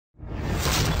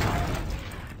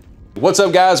What's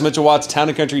up, guys? Mitchell Watts,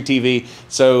 Town & Country TV.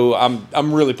 So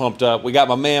I'm really pumped up. We got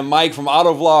my man Mike from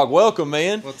AutoVlog. Welcome,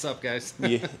 man. What's up, guys?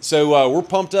 Yeah. So we're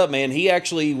pumped up, man. He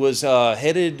actually was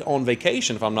headed on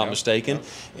vacation, if I'm not mistaken,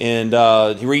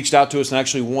 and he reached out to us and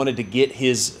actually wanted to get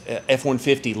his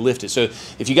F-150 lifted. So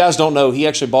if you guys don't know, he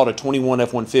actually bought a 21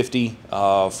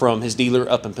 F-150 from his dealer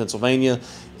up in Pennsylvania,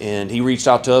 and he reached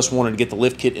out to us, wanted to get the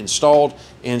lift kit installed.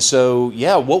 And so,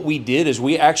 yeah, what we did is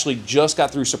we actually just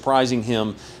got through surprising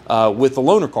him with the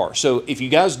loaner car. So if you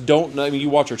guys don't know, I mean, you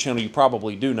watch our channel, you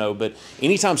probably do know, but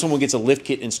anytime someone gets a lift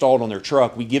kit installed on their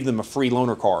truck, we give them a free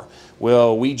loaner car.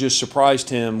 Well, we just surprised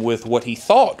him with what he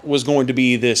thought was going to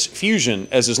be this Fusion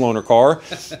as his loaner car.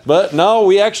 But no,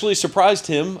 we actually surprised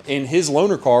him, and his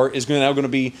loaner car is now going to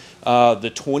be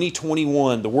the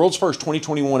 2021, the world's first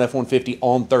 2021 F-150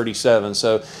 on 37.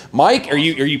 So, Mike, are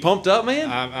you pumped up, man?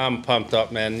 I'm pumped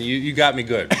up, man. You got me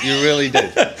good. You really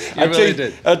did. You really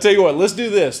did. I'll tell you what, let's do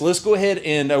this. Let's go ahead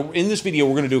and, in this video,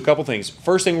 we're going to do a couple things.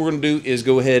 First thing we're going to do is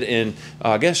go ahead and,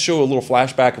 I guess, show a little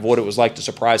flashback of what it was like to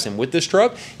surprise him with this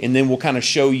truck. And then we'll kind of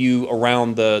show you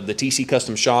around the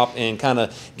TCcustoms shop and kind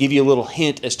of give you a little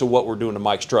hint as to what we're doing to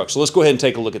Mike's truck. So let's go ahead and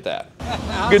take a look at that.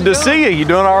 Good to see you. You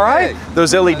doing all right?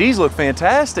 Those LEDs look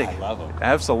fantastic. I love them.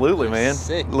 Absolutely, man.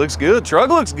 Sick. Looks good. Truck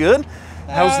looks good.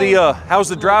 How's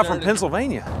the drive from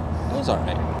Pennsylvania? It was all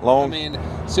right. Long. I mean,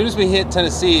 as soon as we hit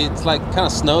Tennessee, it's like kind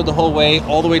of snowed the whole way,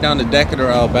 all the way down to Decatur,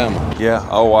 Alabama. Yeah.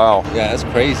 Oh, wow. Yeah, that's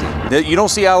crazy. You don't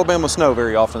see Alabama snow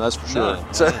very often, that's for sure. No.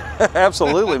 So,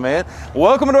 absolutely, man.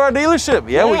 Welcome to our dealership.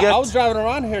 Yeah, we got. I was driving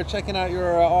around here checking out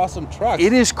your awesome truck.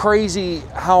 It is crazy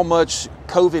how much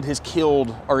COVID has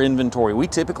killed our inventory. We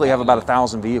typically have about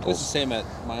 1,000 vehicles. It's the same at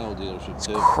my old dealership, It's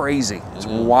too. crazy. It's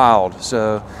wild.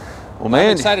 So, well,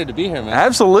 man. I'm excited to be here, man.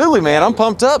 Absolutely, man. I'm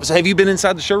pumped up. So, have you been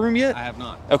inside the showroom yet? I have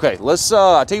not. Okay, let's,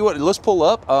 I tell you what, let's pull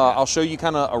up. I'll show you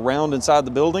kind of around inside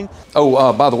the building.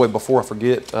 Oh, by the way, before I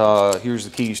forget, here's the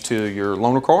keys to your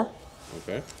loaner car.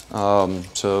 Okay.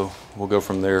 So we'll go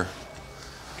from there.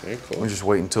 Okay, cool. We'll just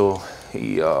wait until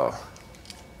he,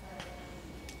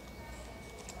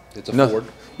 It's a Ford.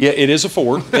 Yeah, it is a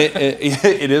Ford.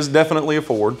 it is definitely a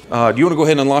Ford. Do you want to go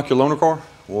ahead and unlock your loaner car?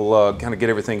 We'll kind of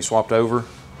get everything swapped over.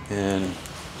 And,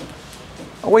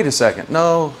 oh, wait a second.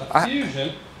 No,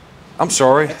 I'm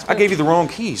sorry. I gave you the wrong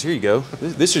keys. Here you go.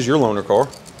 This is your loaner car.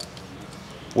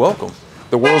 Welcome.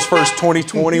 The world's first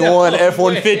 2021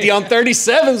 F-150 on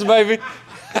 37's, baby.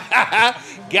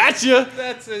 Gotcha.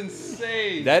 That's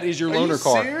insane. That is your loaner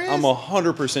car. Serious? I'm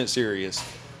 100% serious.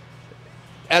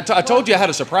 I told you I had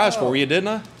a surprise for you, didn't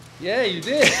I? Yeah, you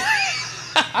did.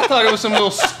 I thought it was some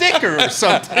little sticker or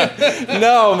something.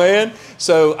 No, man.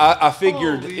 So I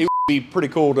figured it would be pretty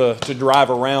cool to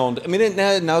drive around. I mean,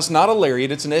 now it's not a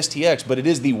Lariat, it's an STX, but it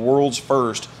is the world's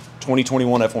first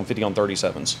 2021 F-150 on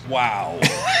 37's. Wow.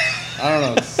 I don't know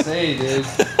what to say, dude.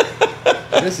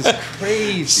 This is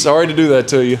crazy. Sorry to do that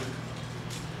to you.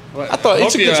 What? I thought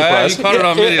it's a good surprise. You caught it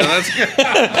on video. That's good.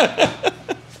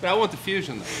 But I want the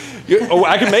Fusion, though.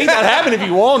 I can make that happen if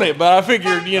you want it, but I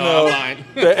figured, you know. I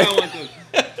want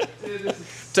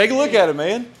this. Take a look at it,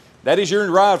 man. That is your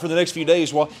ride for the next few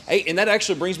days. Well, hey, and that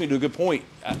actually brings me to a good point.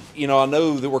 You know, I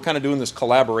know that we're kind of doing this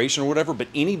collaboration or whatever, but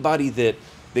anybody that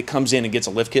comes in and gets a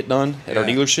lift kit done at our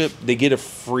dealership, they get a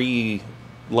free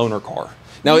loaner car.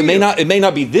 Now, it may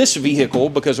not be this vehicle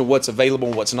because of what's available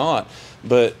and what's not,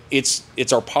 but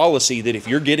it's our policy that if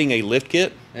you're getting a lift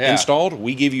kit installed,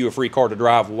 we give you a free car to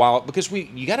drive because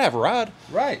you got to have a ride.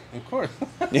 Right, of course.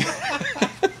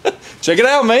 Check it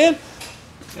out, man.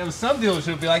 Yeah, but some dealers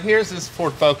would be like, here's this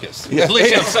Ford Focus. At least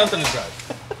you have something to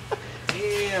drive.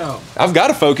 Damn. I've got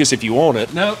a Focus if you want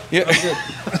it. Nope. Yeah. I'm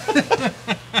good.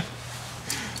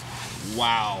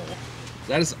 Wow.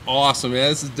 That is awesome, man.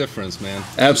 This is difference, man.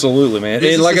 Absolutely, man.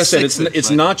 And like I said, it's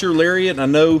not your Lariat, I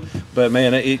know, but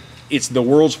man, it's the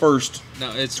world's first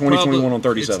 2021 on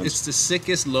 37. It's the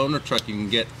sickest loaner truck you can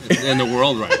get in the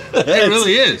world right now. It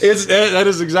really is. That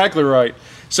is exactly right.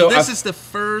 So this is the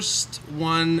first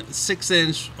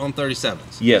 6-inch on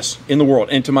 37s. Yes, in the world,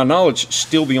 and to my knowledge,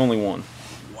 still the only one.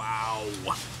 Wow.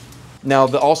 Now,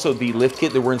 also the lift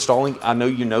kit that we're installing, I know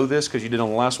you know this because you did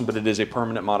on the last one, but it is a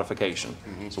permanent modification.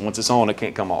 So once it's on, it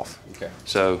can't come off. Okay.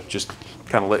 So just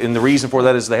kind of and the reason for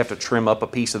that is they have to trim up a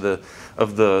piece of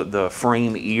the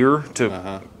frame ear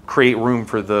to create room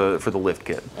for the lift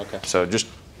kit. Okay. So just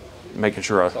making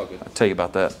sure I tell you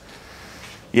about that.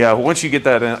 Yeah, once you get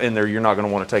that in there, you're not going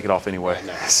to want to take it off anyway. Right,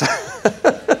 no.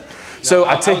 So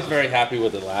I was very happy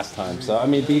with it last time. So I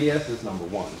mean, BDS is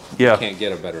 #1. Yeah. You can't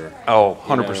get a better. Oh,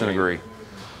 100% agree.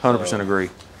 100% agree.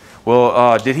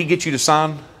 Well, did he get you to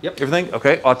sign everything?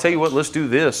 Okay, I'll tell you what, let's do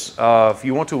this. If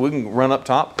you want to, we can run up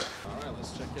top. All right,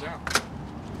 let's check it out.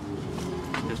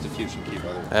 diffusion key,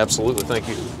 brother. Absolutely, thank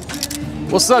you.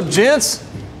 What's up, gents?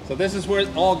 So this is where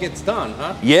it all gets done,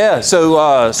 huh? Yeah,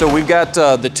 so we've got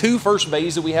the 2 first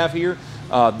bays that we have here.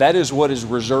 That is what is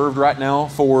reserved right now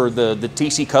for the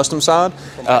TCcustoms side.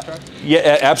 For my truck?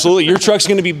 Yeah, absolutely. Your truck's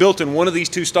going to be built in one of these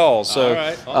 2 stalls. So, all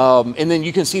right. Awesome. And then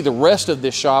you can see the rest of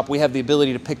this shop. We have the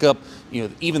ability to pick up, you know,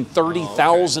 even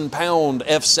 30,000-pound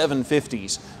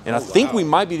F-750s, and I think we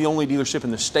might be the only dealership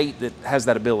in the state that has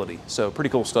that ability. So,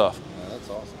 pretty cool stuff. That's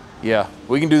awesome. Yeah,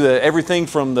 we can do everything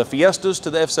from the Fiestas to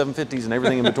the F-750s and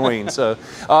everything in between. So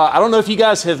I don't know if you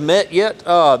guys have met yet.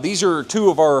 These are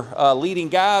 2 of our leading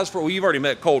guys. Well, you've already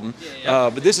met Colton,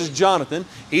 but this is Jonathan.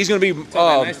 He's going to be.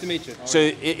 Nice to meet you.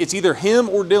 So it's either him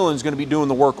or Dylan's going to be doing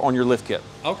the work on your lift kit.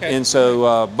 Okay. And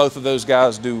so both of those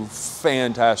guys do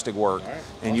fantastic work,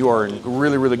 and you are in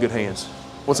really, really good hands.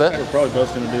 What's that? We're probably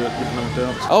both going to do it different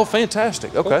hotels. Oh,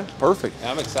 fantastic. Okay, perfect.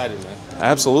 Yeah, I'm excited, man.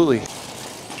 Absolutely.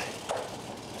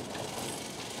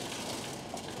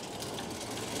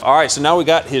 All right, so now we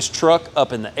got his truck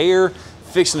up in the air,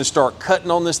 fixing to start cutting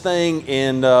on this thing.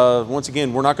 And once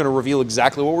again, we're not going to reveal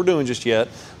exactly what we're doing just yet,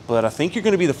 but I think you're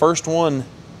going to be the first one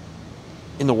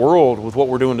in the world with what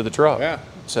we're doing to the truck. Yeah.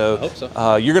 So, I hope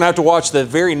so. You're going to have to watch the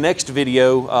very next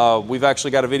video. We've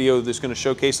actually got a video that's going to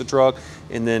showcase the truck,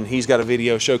 and then he's got a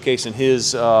video showcasing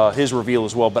his reveal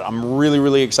as well. But I'm really,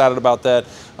 really excited about that.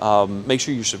 Make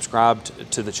sure you're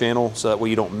subscribed to the channel so that way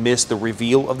you don't miss the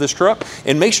reveal of this truck.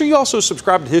 And make sure you also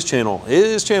subscribe to his channel.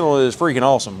 His channel is freaking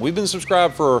awesome. We've been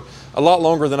subscribed for a lot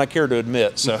longer than I care to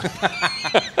admit. So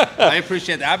I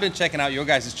appreciate that. I've been checking out your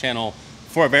guys' channel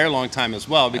for a very long time as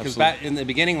well, because back in the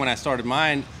beginning when I started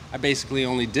mine, I basically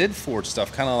only did Ford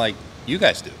stuff, kind of like you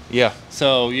guys do. Yeah.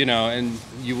 So, you know, and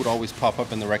you would always pop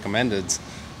up in the recommendeds.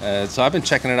 So I've been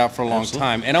checking it out for a long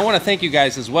time. And I want to thank you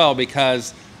guys as well,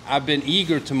 because I've been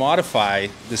eager to modify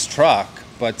this truck,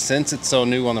 but since it's so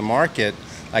new on the market,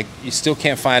 like, you still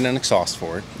can't find an exhaust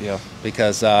for it. Yeah.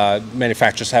 Because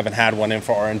manufacturers haven't had one in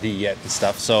for R&D yet and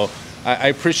stuff. So I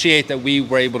appreciate that we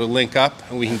were able to link up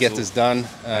and we can get this done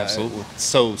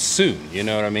so soon, you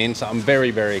know what I mean? So I'm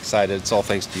very, very excited. It's all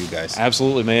thanks to you guys.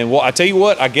 Absolutely, man. Well, I tell you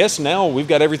what, I guess now we've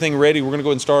got everything ready. We're going to go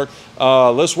ahead and start.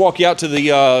 Let's walk you out to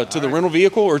the rental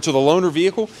vehicle, or to the loaner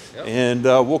vehicle, and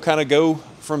we'll kind of go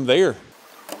from there.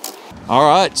 All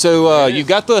right, so you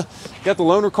got the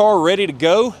loaner car ready to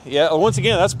go. Yeah, once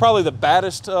again, that's probably the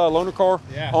baddest loaner car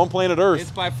on planet Earth.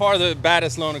 It's by far the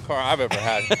baddest loaner car I've ever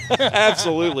had.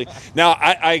 Absolutely. Now,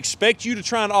 I expect you to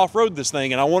try and off-road this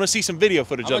thing, and I want to see some video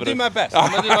footage of it. I'm going to do my best. I'm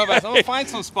going to do my best. I'm going to find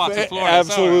some spots in Florida.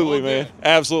 Absolutely, man.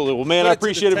 Absolutely. Well, man, I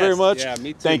appreciate it very much. Yeah,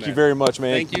 me too, Thank you very much,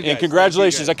 man. Thank you, guys. And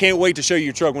congratulations. I can't wait to show you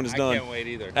your truck when it's done. I can't wait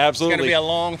either. Absolutely. It's going to be a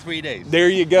long 3 days. There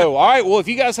you go. All right. Well, if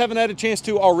you guys haven't had a chance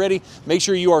to already, make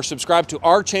sure you are subscribed to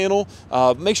our channel.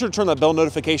 Make sure to turn that bell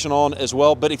notification on as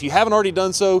well. But if you haven't already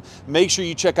done so, make sure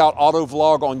you check out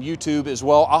AutoVlog on YouTube as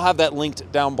well. I'll have that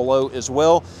linked down below as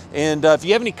well. And if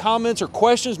you have any comments or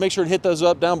questions, make sure to hit those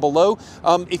up down below.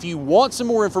 If you want some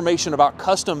more information about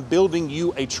custom building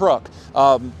you a truck,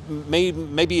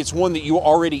 maybe it's one that you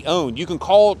already own, you can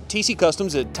call TC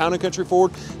Customs at Town & Country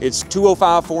Ford. It's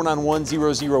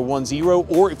 205-491-0010.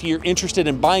 Or if you're interested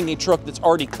in buying a truck that's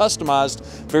already customized,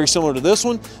 very similar to this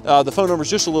one, the phone number is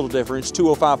just a little different. It's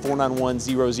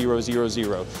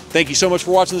 205-491-0000. Thank you so much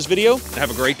for watching this video, and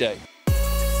have a great day.